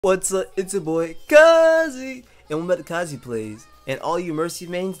What's up? It's your boy Kazi, and we're at Kazi Plays. And all you Mercy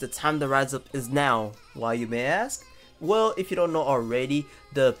mains, the time to rise up is now. Why, you may ask? Well, if you don't know already,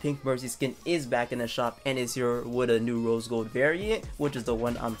 the pink Mercy skin is back in the shop and is here with a new rose gold variant, which is the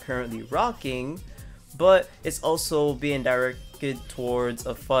one I'm currently rocking. But it's also being directed towards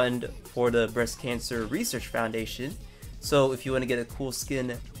a fund for the Breast Cancer Research Foundation. So if you want to get a cool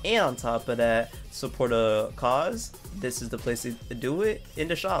skin and on top of that support a cause, this is the place to do it in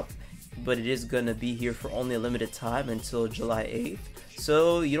the shop. But it is going to be here for only a limited time until July 8th.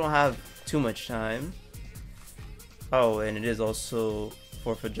 So you don't have too much time. Oh, and it is also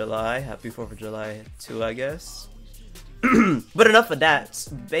 4th of July. Happy 4th of July too, I guess. But enough of that.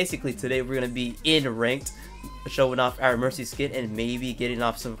 Basically today we're going to be in ranked, showing off our Mercy skin and maybe getting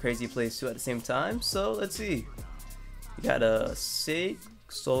off some crazy plays too at the same time. So let's see. We got a Sig,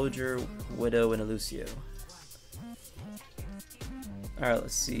 Soldier, Widow, and a Lucio. Alright,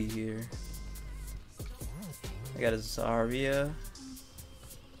 let's see here. I got a Zarya.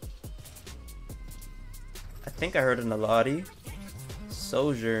 I think I heard an Alati.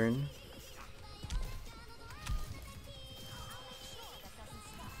 Sojourn.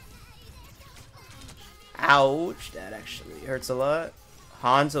 Ouch, that actually hurts a lot.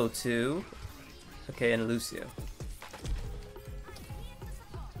 Hanzo too. Okay, and a Lucio.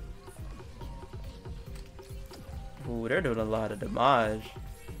 Ooh, they're doing a lot of damage.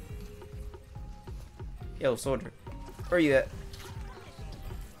 Yo, Soldier. Where you at?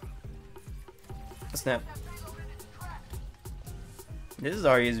 Snap. This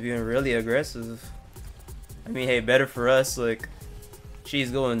Zarya is being really aggressive. I mean, hey, better for us, like,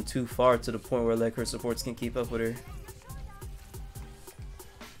 she's going too far to the point where, like, her supports can keep up with her.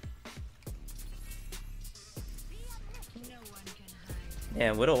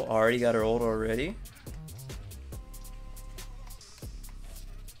 Damn, Widow already got her ult already?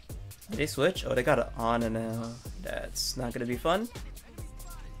 Did they switch? Oh, they got it on and now. That's not gonna be fun.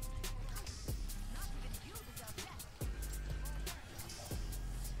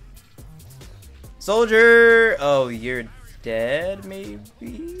 Soldier! Oh, you're dead, maybe?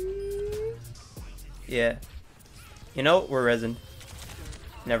 Yeah. You know, we're resin.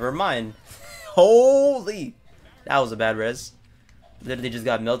 Never mind. Holy! That was a bad res. Literally just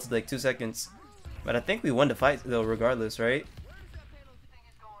got melted like 2 seconds. But I think we won the fight though, regardless, right?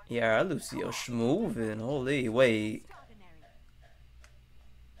 Yeah, Lucio schmovin'. Holy, wait.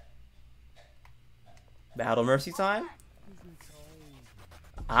 Battle Mercy time?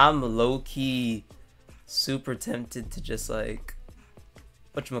 I'm low-key super tempted to just like,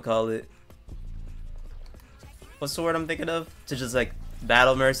 whatchamacallit? What's the word I'm thinking of? To just like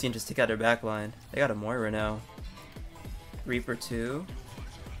battle Mercy and just take out their backline. They got a Moira now. Reaper 2.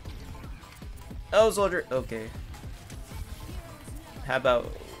 Oh, Soldier. Okay. How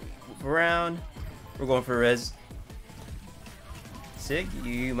about Brown? We're going for res. Sig,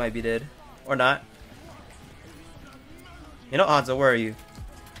 you might be dead. Or not. You know, Hanzo, where are you?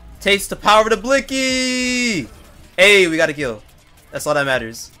 Taste the power of the blicky! Hey, we got a kill. That's all that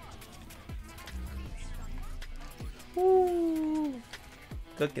matters. Woo.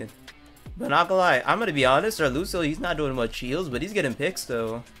 Cooking. But not gonna lie, I'm gonna be honest, our Lucio, he's not doing much heals, but he's getting picks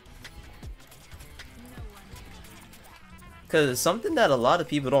though. Because something that a lot of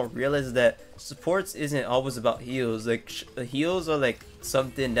people don't realize is that supports isn't always about heals. Like, heals are like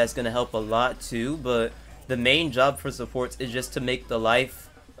something that's gonna help a lot too, but the main job for supports is just to make the life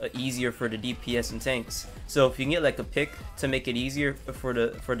easier for the DPS and tanks. So if you can get like a pick to make it easier for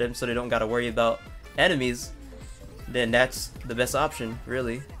them so they don't gotta worry about enemies, then that's the best option,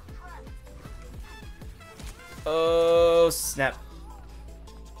 really. Oh, snap.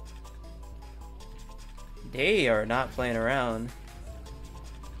 They are not playing around.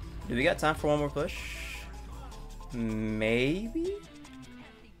 Do we got time for one more push? Maybe?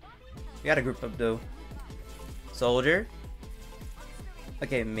 We gotta group up though. Soldier.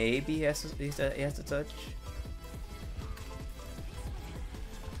 Okay, maybe he has to touch.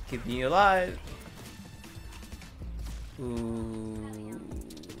 Keeping you alive. Ooh.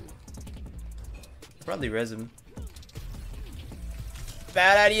 Probably res him.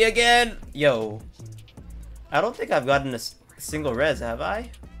 Bad idea again! Yo. I don't think I've gotten a single res, have I?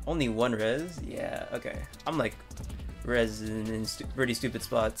 Only one res? Yeah, okay. I'm like res in pretty stupid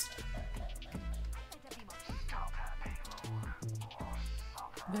spots.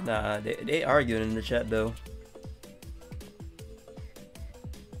 But nah, they arguing in the chat though.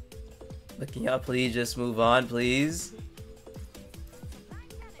 But can y'all please just move on, please?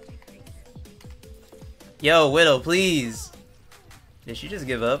 Yo, Widow, please! Did she just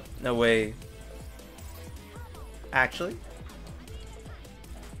give up? No way. Actually?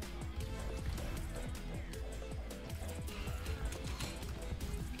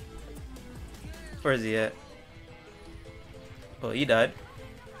 Where is he at? Oh, he died.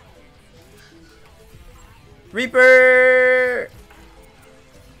 Reaper!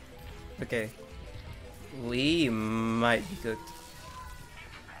 Okay. We might be cooked.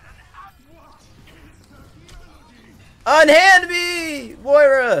 Unhand me!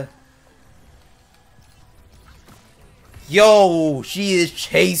 Moira! Yo, she is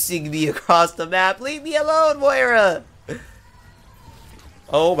chasing me across the map. Leave me alone, Moira!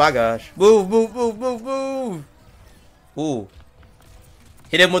 Oh my gosh. Move, move, move, move, move! Ooh.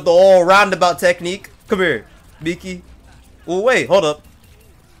 Hit him with the all roundabout technique. Come here, Mickey. Oh, wait, hold up.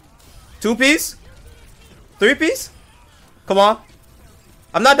 2-piece? 3-piece? Come on.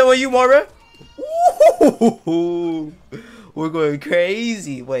 I'm not done with you, Moira. Ooh, we're going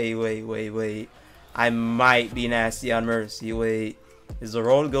crazy. Wait. I might be nasty on Mercy. Wait. Is the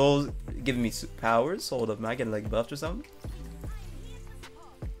road goals giving me powers? Hold up, am I getting like buffed or something?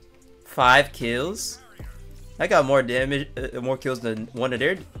 5 kills? I got more damage, more kills than one of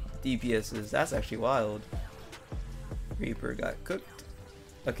their DPSs. That's actually wild. Reaper got cooked.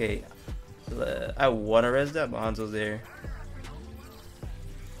 Okay, I wanna res that, but Hanzo's there.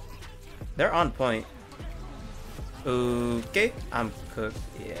 They're on point. Okay, I'm cooked.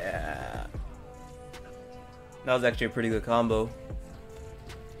 Yeah, that was actually a pretty good combo.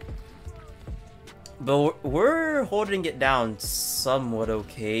 But we're holding it down somewhat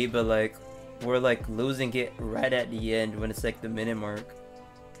okay, but like we're like losing it right at the end when it's like the minute mark.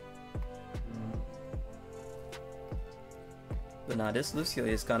 But nah, this Lucio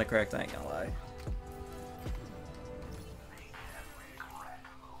is kind of correct, I ain't gonna lie.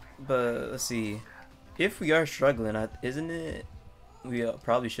 But let's see. If we are struggling, isn't it? We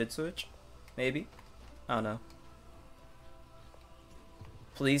probably should switch. Maybe. I don't know.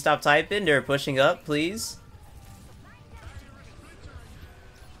 Please stop typing. They're pushing up, please.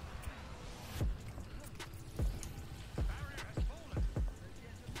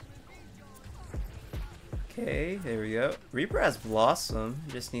 Okay, there we go. Reaper has Blossom.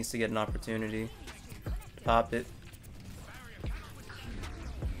 Just needs to get an opportunity to pop it.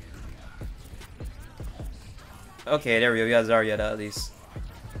 Okay, there we go. We got Zarya at least.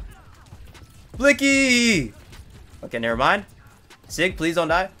 Blicky! Okay, never mind. Sig, please don't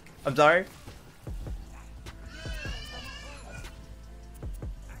die. I'm sorry.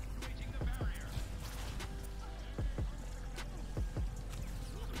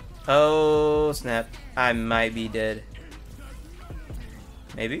 Oh, snap. I might be dead.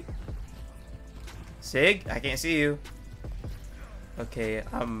 Maybe? Sig, I can't see you. Okay,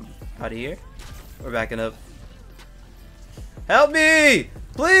 I'm out of here. We're backing up. Help me!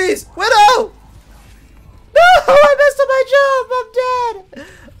 Please! Widow! No! I messed up my jump! I'm dead!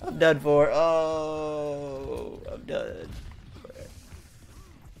 I'm done for. Oh, I'm done.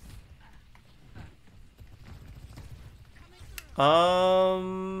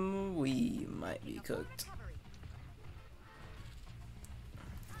 We might be cooked.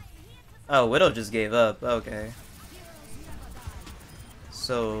 Oh, Widow just gave up. Okay.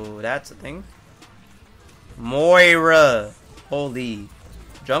 So, that's a thing. Moira! Holy.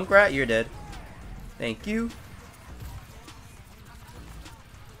 Junkrat, you're dead. Thank you.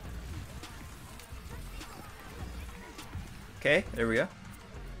 Okay, there we go.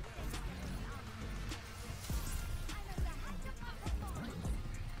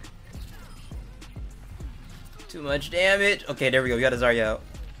 Too much damage. Okay, there we go. We got a Zarya out.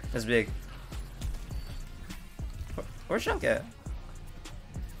 That's big. Where's Shunk at?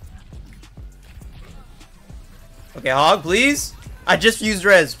 Okay, Hog, please. I just used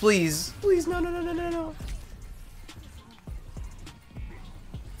res. Please. Please, no.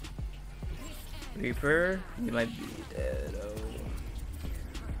 Reaper, you might be dead. Oh.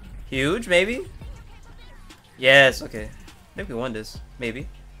 Huge, maybe? Yes, okay. I think we won this. Maybe.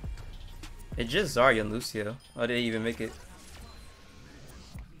 It's just Zarya and Lucio. Oh, did they even make it?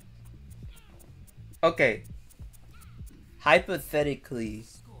 Okay. Hypothetically,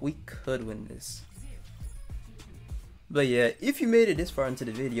 we could win this. But yeah, if you made it this far into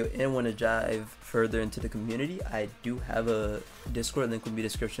the video and want to dive further into the community, I do have a Discord link will be in the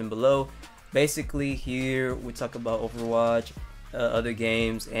description below. Basically, here we talk about Overwatch, other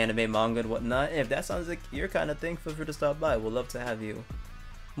games, anime, manga, and whatnot. And if that sounds like your kind of thing, feel free to stop by. We'd love to have you.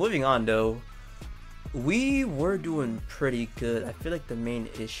 Moving on though, we were doing pretty good. I feel like the main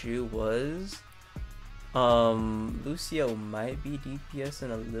issue was Lucio might be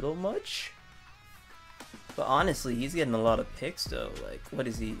DPSing a little much. But honestly, he's getting a lot of picks though. Like, what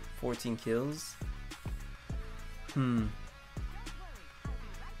is he? 14 kills?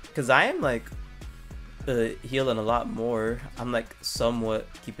 Because I am like healing a lot more. I'm like somewhat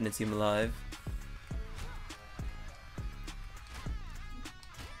keeping the team alive.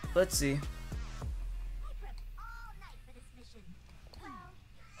 Let's see.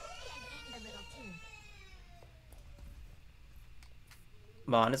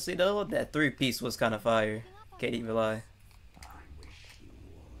 But honestly though, that 3-piece was kind of fire. Can't even lie.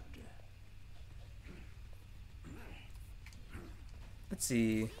 Let's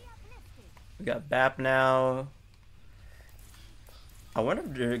see. We got Bap now. I wonder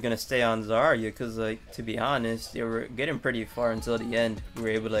if they're gonna stay on Zarya, because like, to be honest, they were getting pretty far until the end. We were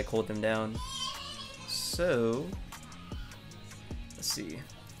able to like hold them down. So let's see.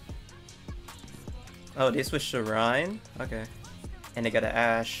 Oh, they switched to Rhine? Okay. And they got an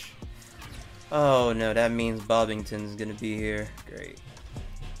Ashe. Oh no, that means Bobbington's gonna be here. Great.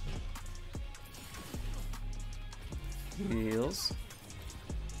 Heals.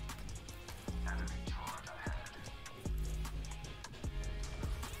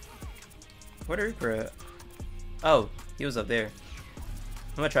 Where'd the Reaper at? Oh, he was up there.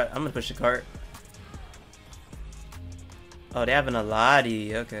 I'm gonna push the cart. Oh, they have an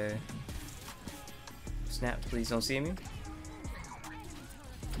Aladi. Okay. Snap, please don't see me.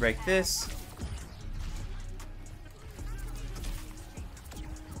 Break this.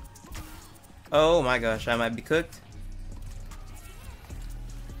 Oh my gosh, I might be cooked.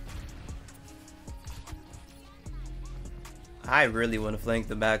 I really want to flank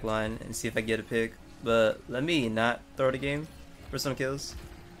the back line and see if I get a pick, but let me not throw the game for some kills.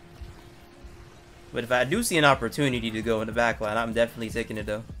 But if I do see an opportunity to go in the back line, I'm definitely taking it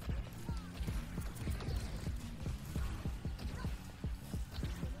though.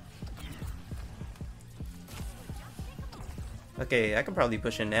 Okay, I can probably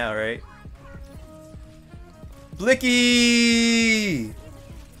push in now, right? Blicky!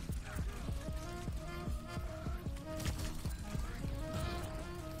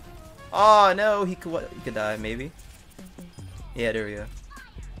 Oh no, he could die maybe. Yeah, there we go.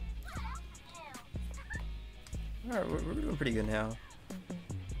 Alright, we're doing pretty good now.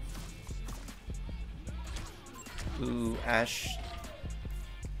 Ooh, Ashe.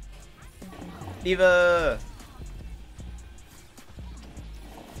 D.Va!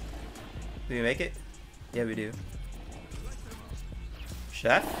 Do we make it? Yeah, we do.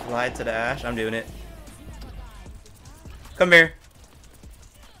 Should I fly to the Ashe? I'm doing it. Come here.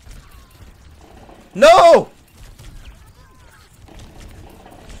 No!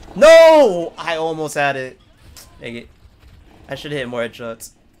 No! I almost had it. Dang it. I should hit more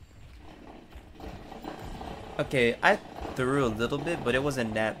headshots. Okay, I threw a little bit, but it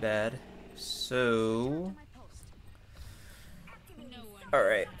wasn't that bad. So...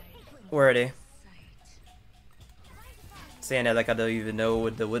 Alright. Where are they? Saying that like I don't even know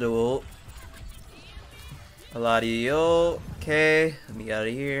what the Widow ult. A lot of you. Okay, let me get out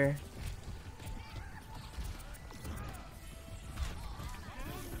of here.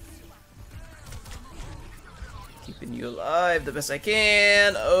 Keeping you alive the best I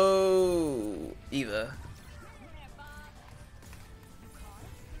can. Oh, D.Va.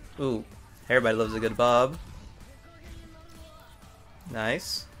 Ooh, everybody loves a good bob.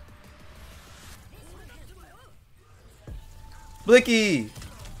 Nice. Blicky!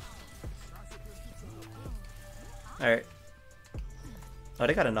 Alright. Oh,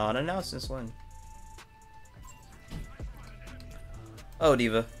 they got an Ana now? Since when? Oh,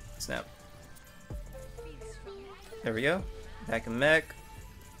 D.Va. Snap. There we go. Back in mech.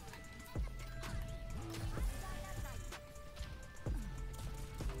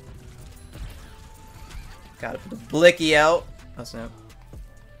 Gotta put the Blicky out. Oh, snap.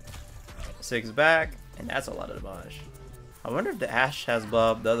 6 back. And that's a lot of damage. I wonder if the Ashe has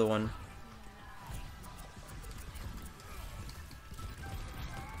Bob, the other one.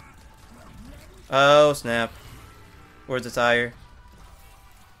 Oh, snap. Where's the tire?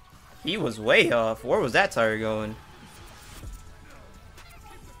 He was way off. Where was that tire going?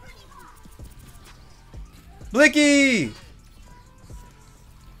 Blicky!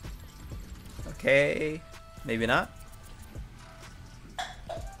 Okay. Maybe not.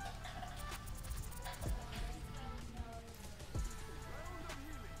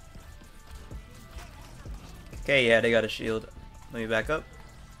 Okay, yeah, they got a shield. Let me back up.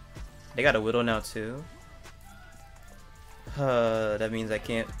 They got a Widow now too. That means I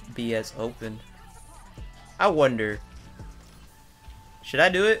can't be as open. I wonder. Should I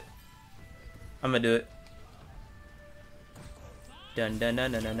do it? I'm gonna do it. Dun dun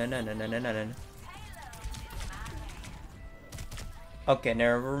dun dun dun dun dun dun dun dun. Okay,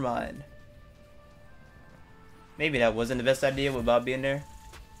 never mind. Maybe that wasn't the best idea with Bob being there.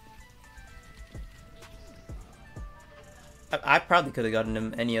 I probably could have gotten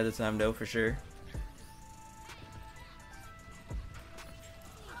him any other time though, for sure.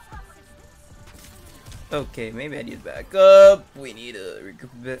 Okay, maybe I need to back up. We need to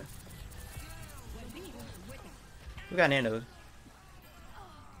recoup a bit. We got nanoed.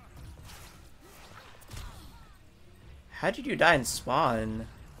 How did you die in spawn?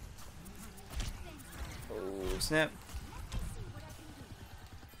 Oh, snap.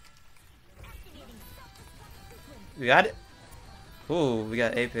 We got it? Ooh, we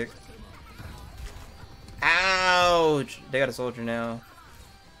got Apic. Ouch! They got a soldier now.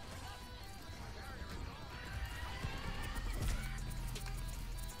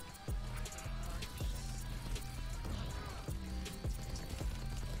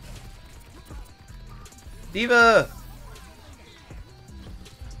 Diva!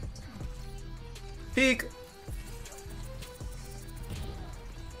 Peek!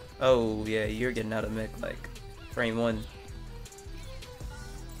 Oh, yeah, you're getting out of mech like frame 1.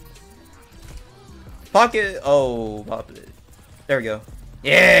 Pocket! Oh, Bob. There we go.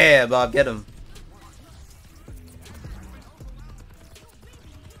 Yeah, Bob, get him.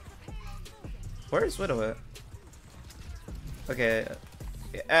 Where's Widow at? Okay,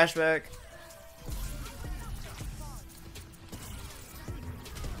 Ash back.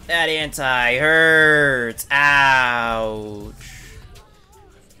 That anti hurts. Ouch.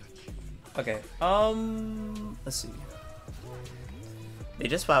 Okay. Let's see. They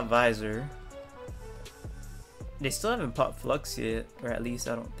just popped Visor. They still haven't popped Flux yet, or at least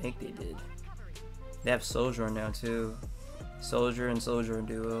I don't think they did. They have Soldier now too. Soldier and Soldier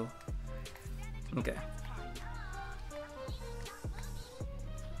duo. Okay.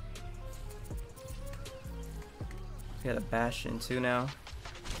 We got a Bastion too now.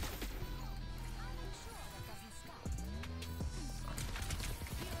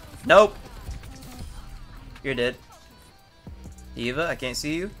 Nope. You're dead. Diva, I can't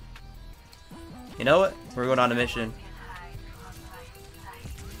see you. You know what? We're going on a mission.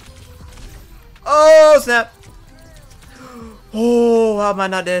 Oh, snap. Oh, how am I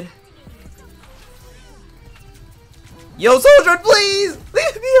not dead? Yo, soldier, please!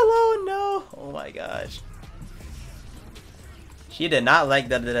 Leave me alone, no! Oh my gosh. She did not like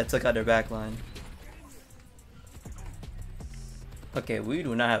that I took out her backline. Okay, we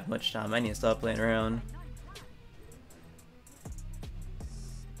do not have much time. I need to stop playing around.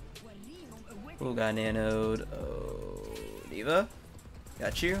 Who got nanoed? Oh, Diva?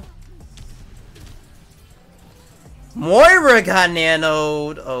 Got you. Moira got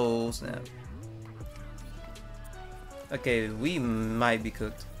nanoed! Oh, snap. Okay, we might be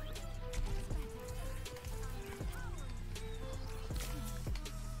cooked.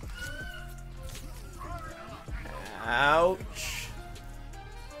 Ouch.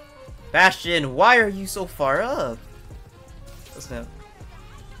 Bastion, why are you so far up? Oh, snap.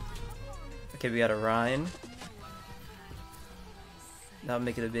 Okay, we got a Rhine. That'll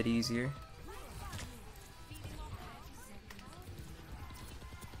make it a bit easier.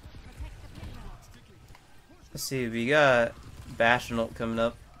 Let's see, we got Bastion ult coming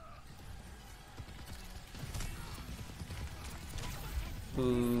up.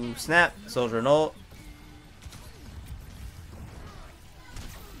 Ooh, snap. Soldier and ult.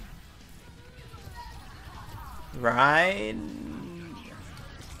 Rhine.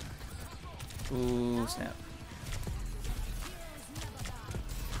 Ooh, snap.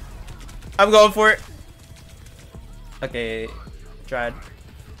 I'm going for it. Okay, tried.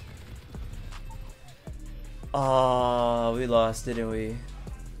 Oh, we lost, didn't we?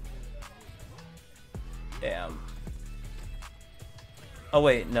 Damn. Oh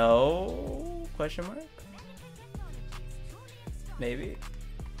wait, no? Question mark? Maybe.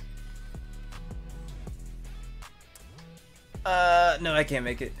 No, I can't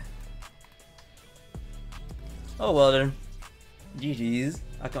make it. Oh well then. GG's.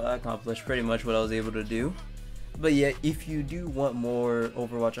 I accomplished pretty much what I was able to do. But yeah, if you do want more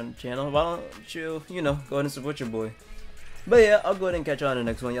Overwatch on the channel, why don't you, go ahead and support your boy. But yeah, I'll go ahead and catch you on the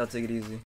next one. Y'all take it easy.